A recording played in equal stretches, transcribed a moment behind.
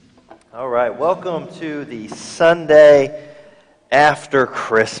All right, welcome to the Sunday after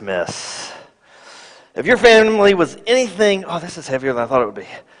Christmas. If your family was anything, this is heavier than I thought it would be.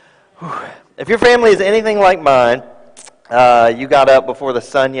 Whew. If your family is anything like mine, you got up before the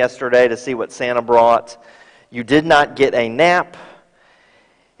sun yesterday to see what Santa brought. You did not get a nap,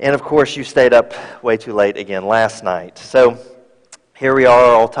 and of course you stayed up way too late again last night. So here we are,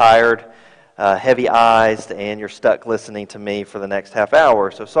 all tired, heavy-eyed, and you're stuck listening to me for the next half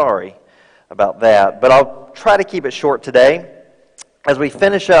hour, so sorry about that. But I'll try to keep it short today. As we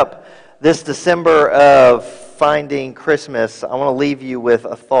finish up this December of Finding Christmas, I want to leave you with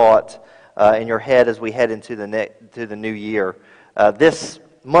a thought in your head as we head into the new year. This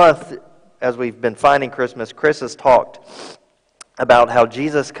month, as we've been finding Christmas, Chris has talked about how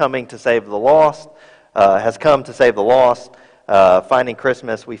Jesus coming to save the lost, has come to save the lost. Finding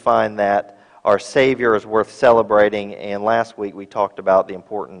Christmas, we find that our Savior is worth celebrating, and last week we talked about the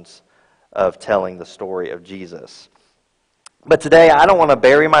importance of telling the story of Jesus. But today, I don't want to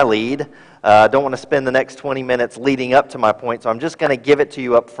bury my lead. I don't want to spend the next 20 minutes leading up to my point, so I'm just going to give it to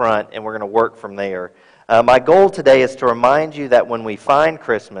you up front, and we're going to work from there. My goal today is to remind you that when we find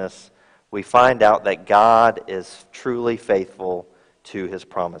Christmas, we find out that God is truly faithful to His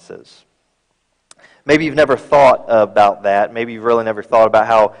promises. Maybe you've never thought about that. Maybe you've really never thought about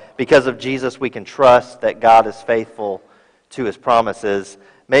how, because of Jesus, we can trust that God is faithful to His promises.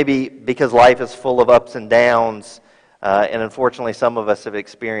 Maybe because life is full of ups and downs, and unfortunately some of us have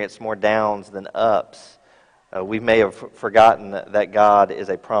experienced more downs than ups. We may have forgotten that God is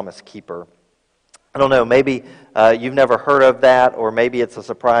a promise keeper. I don't know, maybe you've never heard of that, or maybe it's a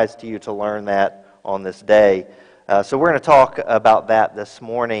surprise to you to learn that on this day. So we're going to talk about that this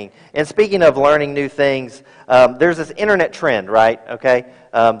morning. And speaking of learning new things, there's this internet trend, right? Okay,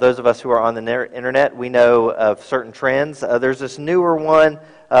 those of us who are on the internet, we know of certain trends. There's this newer one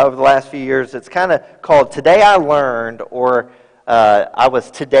over the last few years. It's kind of called Today I Learned, or I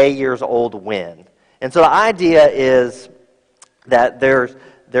was today years old when. And so the idea is that there's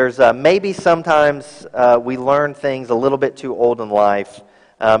maybe sometimes we learn things a little bit too old in life.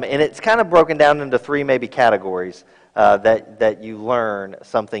 And it's kind of broken down into three maybe categories that you learn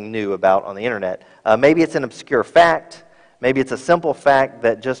something new about on the internet. Maybe it's an obscure fact. Maybe it's a simple fact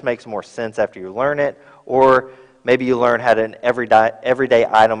that just makes more sense after you learn it. Or maybe you learn how an everyday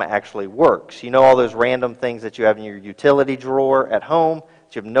item actually works. You know all those random things that you have in your utility drawer at home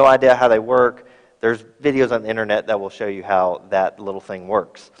that you have no idea how they work. There's videos on the internet that will show you how that little thing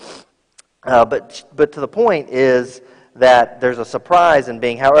works. But to the point is that there's a surprise in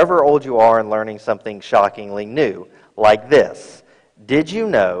being however old you are and learning something shockingly new, like this. Did you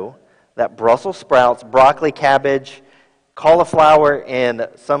know that Brussels sprouts, broccoli, cabbage, cauliflower, and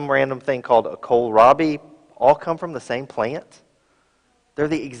some random thing called a kohlrabi all come from the same plant? They're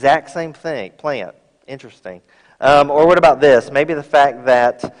the exact same plant. Interesting. Or what about this? Maybe the fact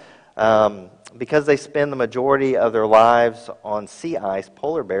that because they spend the majority of their lives on sea ice,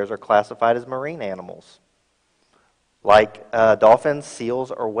 polar bears are classified as marine animals, like dolphins,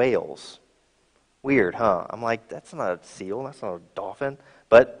 seals, or whales. Weird, huh? I'm like, that's not a seal, that's not a dolphin.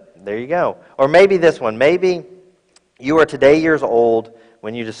 But there you go. Or maybe this one. Maybe you are today years old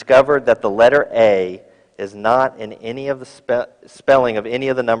when you discovered that the letter A is not in any of the spelling of any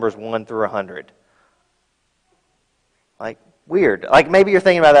of the numbers 1 through 100. Like, weird. Like, maybe you're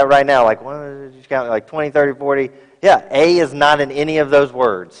thinking about that right now. Like, what did you count? Like 20, 30, 40. Yeah, A is not in any of those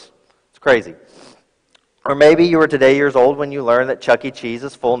words. It's crazy. Or maybe you were today years old when you learned that Chuck E.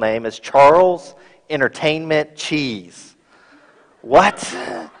 Cheese's full name is Charles Entertainment Cheese. What?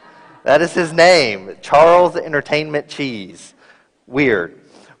 That is his name, Charles Entertainment Cheese. Weird.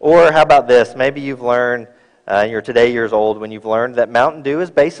 Or how about this? Maybe you've learned, you're today years old when you've learned that Mountain Dew is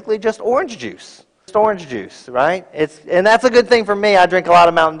basically just orange juice. Just orange juice, right? And that's a good thing for me. I drink a lot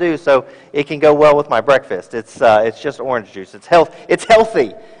of Mountain Dew, so it can go well with my breakfast. It's just orange juice. It's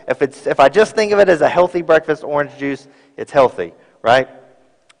healthy. If I just think of it as a healthy breakfast, orange juice, it's healthy, right?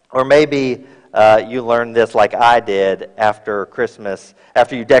 Or maybe you learned this like I did after Christmas,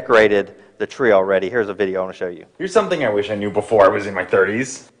 after you decorated the tree already. Here's a video I want to show you. Here's something I wish I knew before I was in my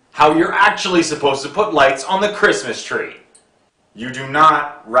 30s. How you're actually supposed to put lights on the Christmas tree. You do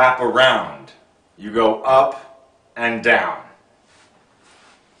not wrap around. You go up and down.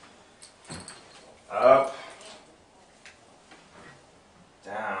 Up,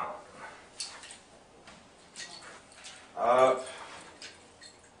 down. Up.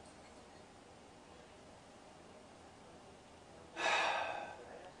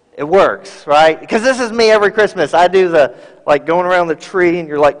 It works, right? Because this is me every Christmas. I do the, like, going around the tree, and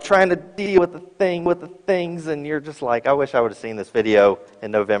you're, like, trying to deal with the things, and you're just like, I wish I would have seen this video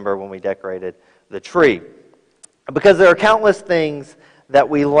in November when we decorated the tree. Because there are countless things that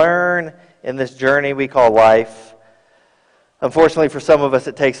we learn in this journey we call life. Unfortunately, for some of us,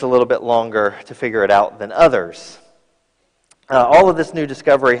 it takes a little bit longer to figure it out than others. All of this new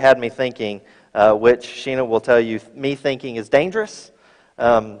discovery had me thinking, which Sheena will tell you, me thinking is dangerous.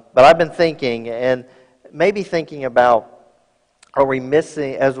 But I've been thinking, and maybe thinking about, are we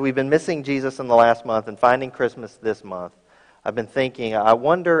missing, as we've been missing Jesus in the last month and finding Christmas this month, I've been thinking, I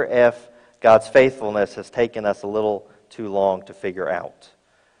wonder if God's faithfulness has taken us a little too long to figure out.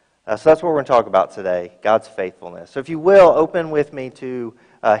 So that's what we're going to talk about today, God's faithfulness. So if you will, open with me to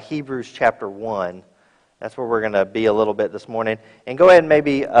Hebrews chapter 1. That's where we're going to be a little bit this morning. And go ahead and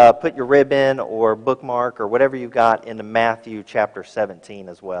maybe put your ribbon or bookmark or whatever you've got into Matthew chapter 17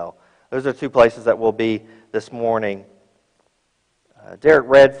 as well. Those are two places that we'll be this morning. Derek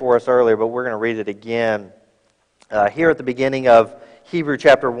read for us earlier, but we're going to read it again. Here at the beginning of Hebrew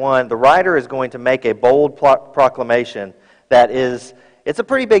chapter 1, the writer is going to make a bold proclamation that is, it's a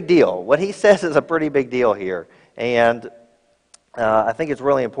pretty big deal. What he says is a pretty big deal here. And I think it's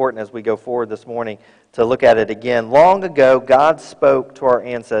really important as we go forward this morning to look at it again. Long ago, God spoke to our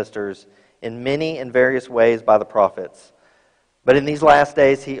ancestors in many and various ways by the prophets. But in these last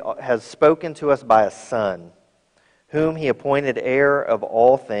days, He has spoken to us by a Son, whom He appointed heir of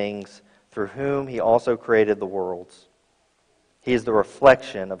all things, through whom He also created the worlds. He is the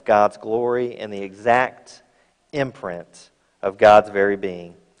reflection of God's glory and the exact imprint of God's very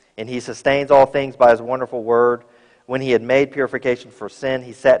being. And He sustains all things by His wonderful word. When He had made purification for sin,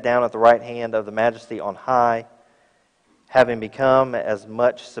 He sat down at the right hand of the Majesty on high, having become as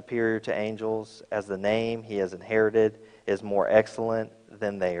much superior to angels as the name He has inherited is more excellent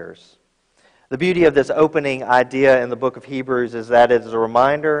than theirs. The beauty of this opening idea in the book of Hebrews is that it is a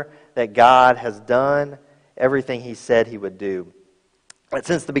reminder that God has done everything He said He would do. But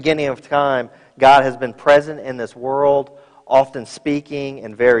since the beginning of time, God has been present in this world, often speaking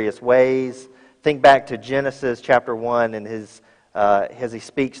in various ways. Think back to Genesis chapter 1 and as He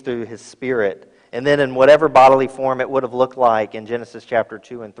speaks through His Spirit. And then in whatever bodily form it would have looked like in Genesis chapter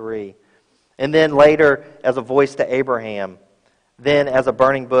 2 and 3. And then later as a voice to Abraham. Then as a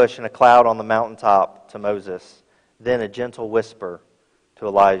burning bush and a cloud on the mountaintop to Moses. Then a gentle whisper to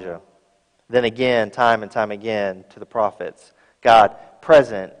Elijah. Then again, time and time again, to the prophets. God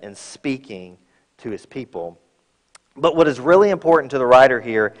present and speaking to His people. But what is really important to the writer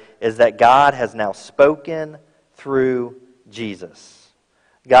here is that God has now spoken through Jesus.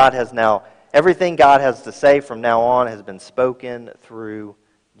 Everything God has to say from now on has been spoken through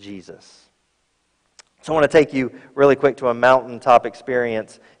Jesus. So I want to take you really quick to a mountaintop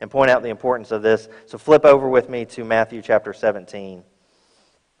experience and point out the importance of this. So flip over with me to Matthew chapter 17.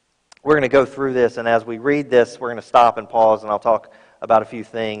 We're going to go through this, and as we read this, we're going to stop and pause, and I'll talk about a few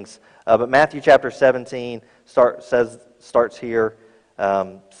things. But Matthew chapter 17 starts here.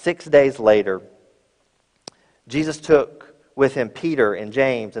 6 days later, Jesus took with Him Peter and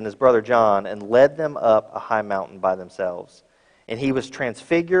James and his brother John and led them up a high mountain by themselves. And He was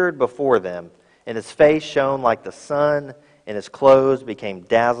transfigured before them, and His face shone like the sun, and His clothes became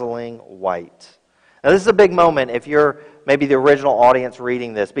dazzling white. Now this is a big moment if you're maybe the original audience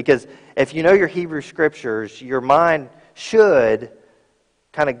reading this, because if you know your Hebrew Scriptures, your mind should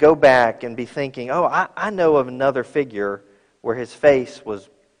kind of go back and be thinking, oh, I know of another figure where his face was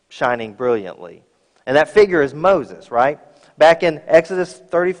shining brilliantly. And that figure is Moses, right? Back in Exodus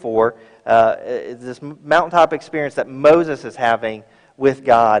 34, this mountaintop experience that Moses is having with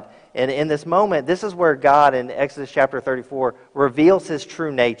God. And in this moment, this is where God in Exodus chapter 34 reveals His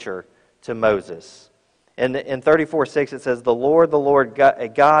true nature to Moses. And in 34:6 it says, the Lord, a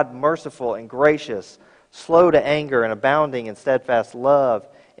God merciful and gracious, slow to anger and abounding in steadfast love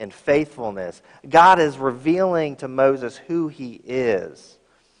and faithfulness. God is revealing to Moses who He is.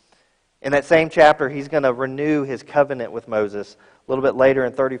 In that same chapter, He's going to renew His covenant with Moses. A little bit later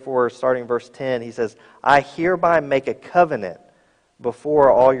in 34, starting verse 10, He says, I hereby make a covenant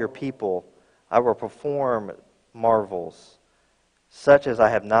before all your people. I will perform marvels, such as I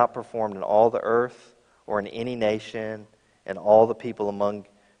have not performed in all the earth or in any nation, and all the people among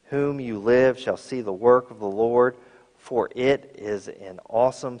whom you live shall see the work of the Lord, for it is an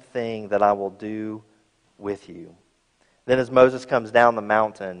awesome thing that I will do with you. Then as Moses comes down the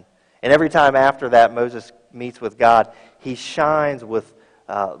mountain, and every time after that Moses meets with God, he shines with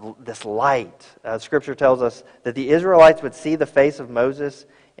this light. Scripture tells us that the Israelites would see the face of Moses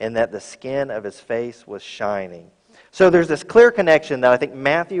and that the skin of his face was shining. So there's this clear connection that I think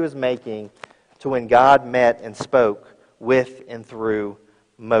Matthew is making to when God met and spoke with and through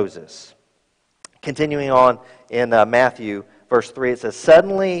Moses. Continuing on in Matthew, verse 3, it says,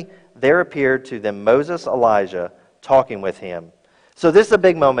 "Suddenly there appeared to them Moses, Elijah, talking with him." So this is a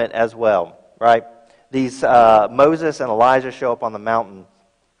big moment as well, right? These Moses and Elijah show up on the mountain.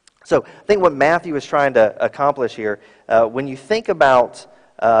 So I think what Matthew is trying to accomplish here, when you think about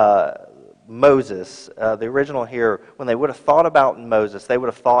Moses, the original here, when they would have thought about Moses, they would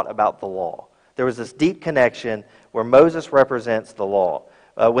have thought about the law. There was this deep connection where Moses represents the law.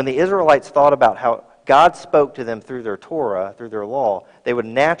 When the Israelites thought about how God spoke to them through their Torah, through their law, they would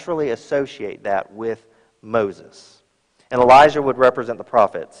naturally associate that with Moses. And Elijah would represent the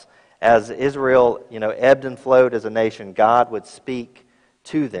prophets. As Israel, ebbed and flowed as a nation, God would speak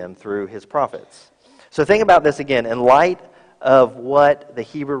to them through his prophets. So think about this again. In light of what the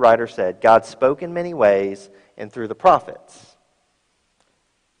Hebrew writer said, God spoke in many ways and through the prophets.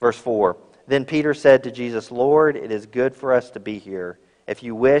 Verse 4, "Then Peter said to Jesus, 'Lord, it is good for us to be here. If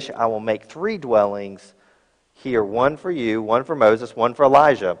you wish, I will make 3 dwellings here, one for you, one for Moses, one for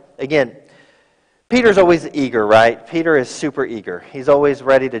Elijah.'" Again, Peter's always eager, right? Peter is super eager. He's always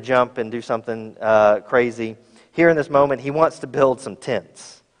ready to jump and do something crazy. Here in this moment, he wants to build some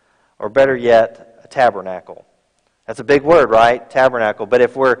tents, or better yet, a tabernacle. That's a big word, right? Tabernacle. But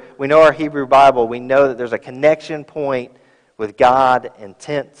if we know our Hebrew Bible, we know that there's a connection point with God and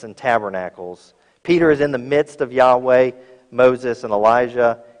tents and tabernacles. Peter is in the midst of Yahweh, Moses, and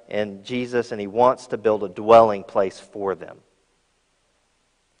Elijah, and Jesus, and he wants to build a dwelling place for them.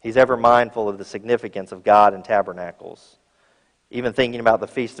 He's ever mindful of the significance of God and tabernacles. Even thinking about the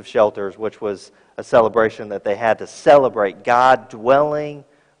Feast of Shelters, which was a celebration that they had to celebrate God dwelling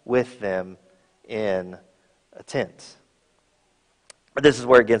with them in a tent. But this is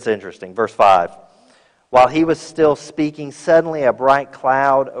where it gets interesting. Verse 5. "While he was still speaking, suddenly a bright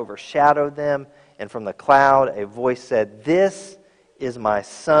cloud overshadowed them, and from the cloud a voice said, 'This is my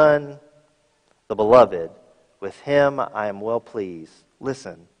Son, the Beloved. With him I am well pleased.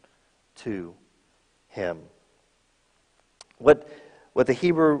 Listen to him.'" What did the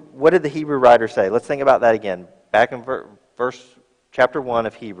Hebrew writer say? Let's think about that again. Back in chapter 1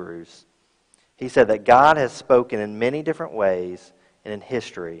 of Hebrews, he said that God has spoken in many different ways and in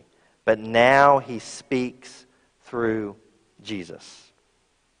history, but now he speaks through Jesus.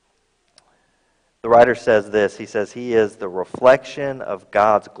 The writer says this. He says he is the reflection of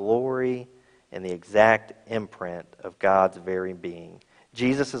God's glory and the exact imprint of God's very being.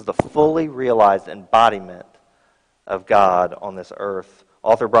 Jesus is the fully realized embodiment of God on this earth.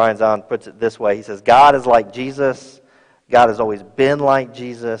 Author Brian Zahnd puts it this way. He says, "God is like Jesus. God has always been like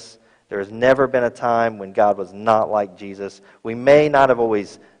Jesus. There has never been a time when God was not like Jesus. We may not have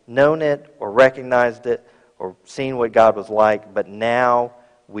always known it or recognized it or seen what God was like, but now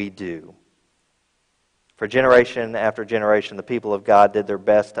we do." For generation after generation, the people of God did their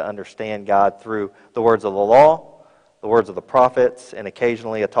best to understand God through the words of the law, the words of the prophets, and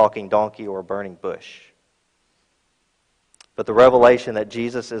occasionally a talking donkey or a burning bush. But the revelation that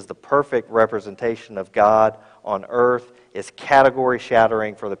Jesus is the perfect representation of God on earth is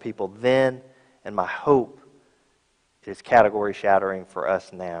category-shattering for the people then, and my hope is category-shattering for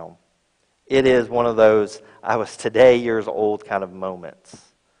us now. It is one of those I was today years old kind of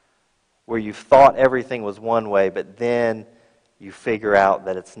moments where you thought everything was one way, but then you figure out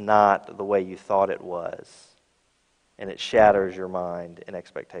that it's not the way you thought it was, and it shatters your mind and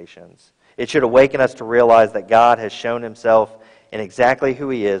expectations. It should awaken us to realize that God has shown himself in exactly who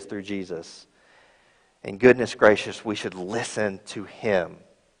he is through Jesus. And goodness gracious, we should listen to him.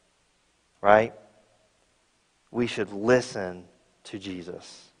 Right? We should listen to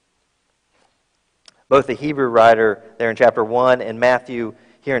Jesus. Both the Hebrew writer there in chapter 1 and Matthew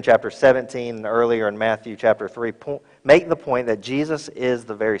here in chapter 17 and earlier in Matthew chapter 3 make the point that Jesus is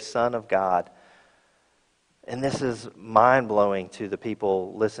the very Son of God. And this is mind-blowing to the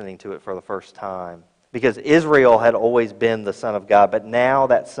people listening to it for the first time. Because Israel had always been the Son of God, but now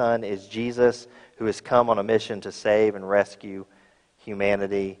that Son is Jesus, who has come on a mission to save and rescue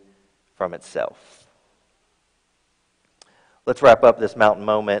humanity from itself. Let's wrap up this mountain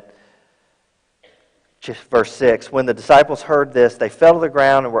moment. Verse 6, "When the disciples heard this, they fell to the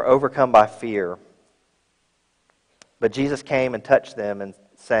ground and were overcome by fear. But Jesus came and touched them, and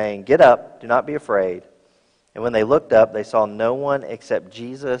saying, 'Get up, do not be afraid.' And when they looked up, they saw no one except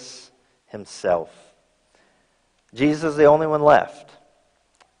Jesus himself." Jesus is the only one left.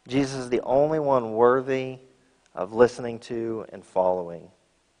 Jesus is the only one worthy of listening to and following.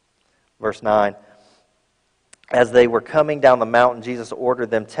 Verse 9, As they were coming down the mountain, Jesus ordered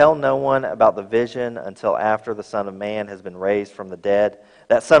them, "Tell no one about the vision until after the Son of Man has been raised from the dead."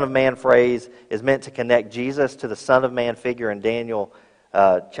 That Son of Man phrase is meant to connect Jesus to the Son of Man figure in Daniel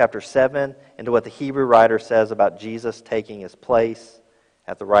chapter 7 and to what the Hebrew writer says about Jesus taking his place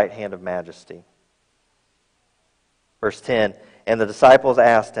at the right hand of majesty. Verse 10, and the disciples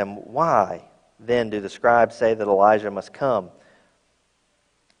asked him, "Why then do the scribes say that Elijah must come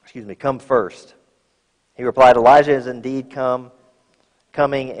first?" He replied, "Elijah is indeed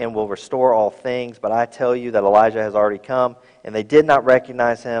coming and will restore all things, but I tell you that Elijah has already come, and they did not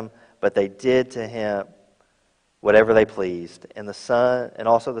recognize him, but they did to him whatever they pleased, and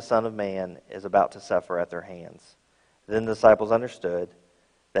also the Son of Man is about to suffer at their hands." Then the disciples understood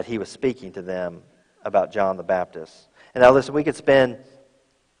that he was speaking to them about John the Baptist. And now listen, we could spend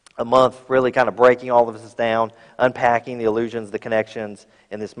a month really kind of breaking all of this down, unpacking the allusions, the connections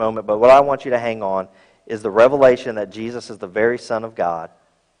in this moment, but what I want you to hang on is the revelation that Jesus is the very Son of God,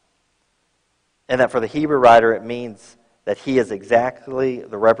 and that for the Hebrew writer it means that he is exactly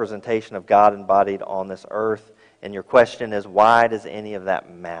the representation of God embodied on this earth. And your question is, why does any of that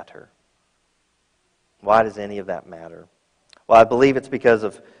matter? Why does any of that matter? Well, I believe it's because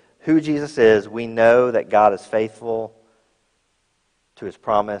of who Jesus is. We know that God is faithful to his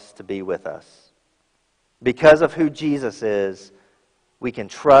promise to be with us. Because of who Jesus is, we can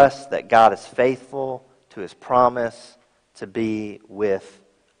trust that God is faithful to his promise to be with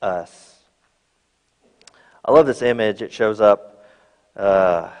us. I love this image. It shows up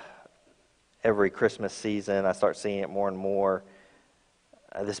every Christmas season. I start seeing it more and more.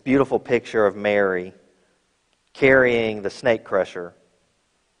 This beautiful picture of Mary carrying the snake crusher,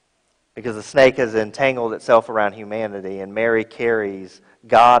 because the snake has entangled itself around humanity, and Mary carries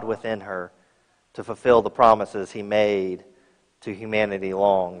God within her to fulfill the promises he made to humanity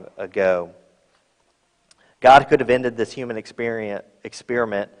long ago. God could have ended this human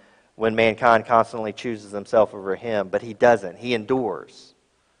experiment when mankind constantly chooses himself over him, but he doesn't. He endures.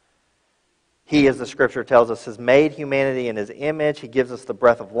 He, as the scripture tells us, has made humanity in his image. He gives us the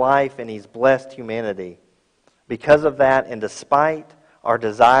breath of life, and he's blessed humanity. Because of that, and despite our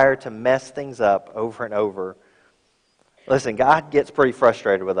desire to mess things up over and over, listen, God gets pretty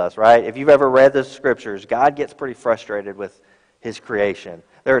frustrated with us, right? If you've ever read the scriptures, God gets pretty frustrated with his creation.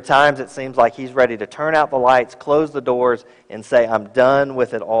 There are times it seems like he's ready to turn out the lights, close the doors, and say, "I'm done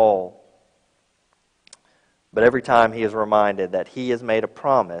with it all." But every time he is reminded that he has made a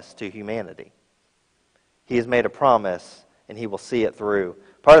promise to humanity. He has made a promise, and he will see it through.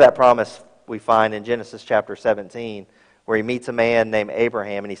 Part of that promise we find in Genesis chapter 17, where he meets a man named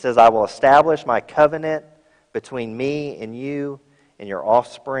Abraham, and he says, "I will establish my covenant between me and you and your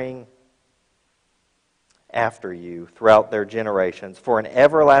offspring after you throughout their generations, for an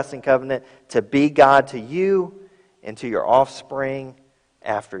everlasting covenant to be God to you and to your offspring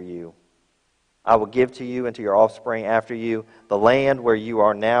after you. I will give to you and to your offspring after you the land where you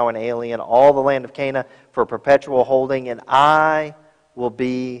are now an alien, all the land of Canaan for perpetual holding, and I will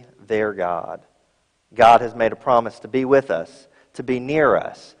be their God." God has made a promise to be with us, to be near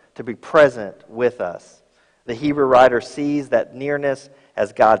us, to be present with us. The Hebrew writer sees that nearness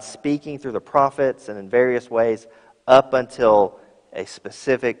as God speaking through the prophets and in various ways up until a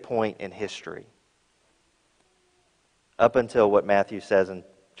specific point in history. Up until what Matthew says in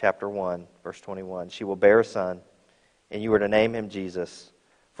chapter 1, verse 21. "She will bear a son, and you are to name him Jesus,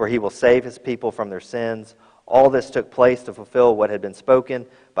 for he will save his people from their sins." All this took place to fulfill what had been spoken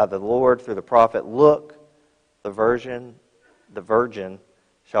by the Lord through the prophet. "Look, the virgin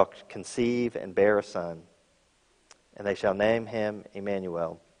shall conceive and bear a son, and they shall name him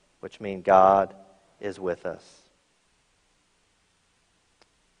Emmanuel," which means God is with us.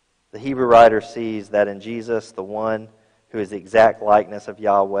 The Hebrew writer sees that in Jesus, the one who is the exact likeness of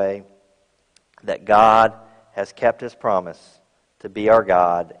Yahweh, that God has kept his promise to be our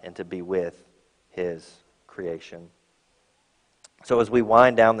God and to be with his creation. So as we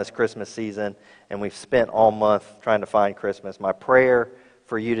wind down this Christmas season, and we've spent all month trying to find Christmas, my prayer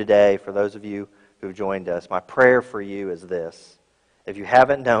for you today, for those of you who've joined us, my prayer for you is this. If you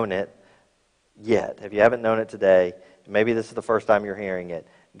haven't known it yet, if you haven't known it today, maybe this is the first time you're hearing it,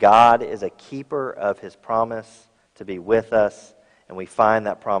 God is a keeper of his promise to be with us, and we find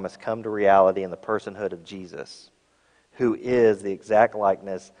that promise come to reality in the personhood of Jesus, who is the exact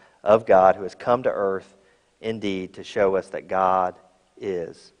likeness of God, who has come to earth indeed to show us that God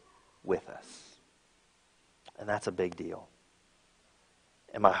is with us. And that's a big deal.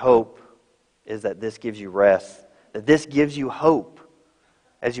 And my hope is that this gives you rest, that this gives you hope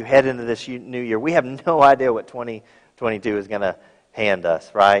as you head into this new year. We have no idea what 2022 is going to hand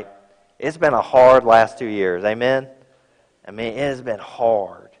us, right? It's been a hard last 2 years. Amen? I mean, it has been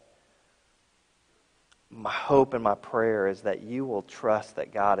hard. My hope and my prayer is that you will trust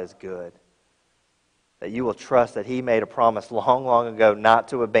that God is good. That you will trust that He made a promise long, long ago not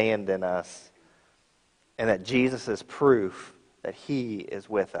to abandon us. And that Jesus is proof that He is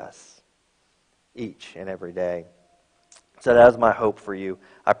with us each and every day. So that is my hope for you.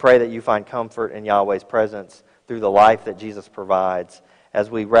 I pray that you find comfort in Yahweh's presence through the life that Jesus provides. As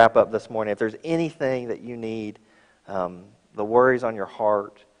we wrap up this morning, if there's anything that you need, the worries on your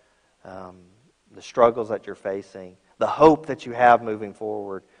heart, the struggles that you're facing, the hope that you have moving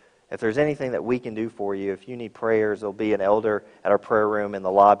forward, if there's anything that we can do for you, if you need prayers, there'll be an elder at our prayer room in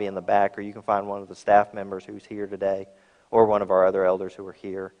the lobby in the back, or you can find one of the staff members who's here today, or one of our other elders who are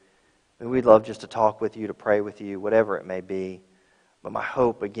here. And we'd love just to talk with you, to pray with you, whatever it may be. But my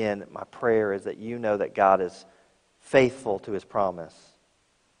hope, again, my prayer is that you know that God is faithful to His promise,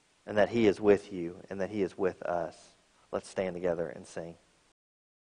 and that He is with you, and that He is with us. Let's stand together and sing.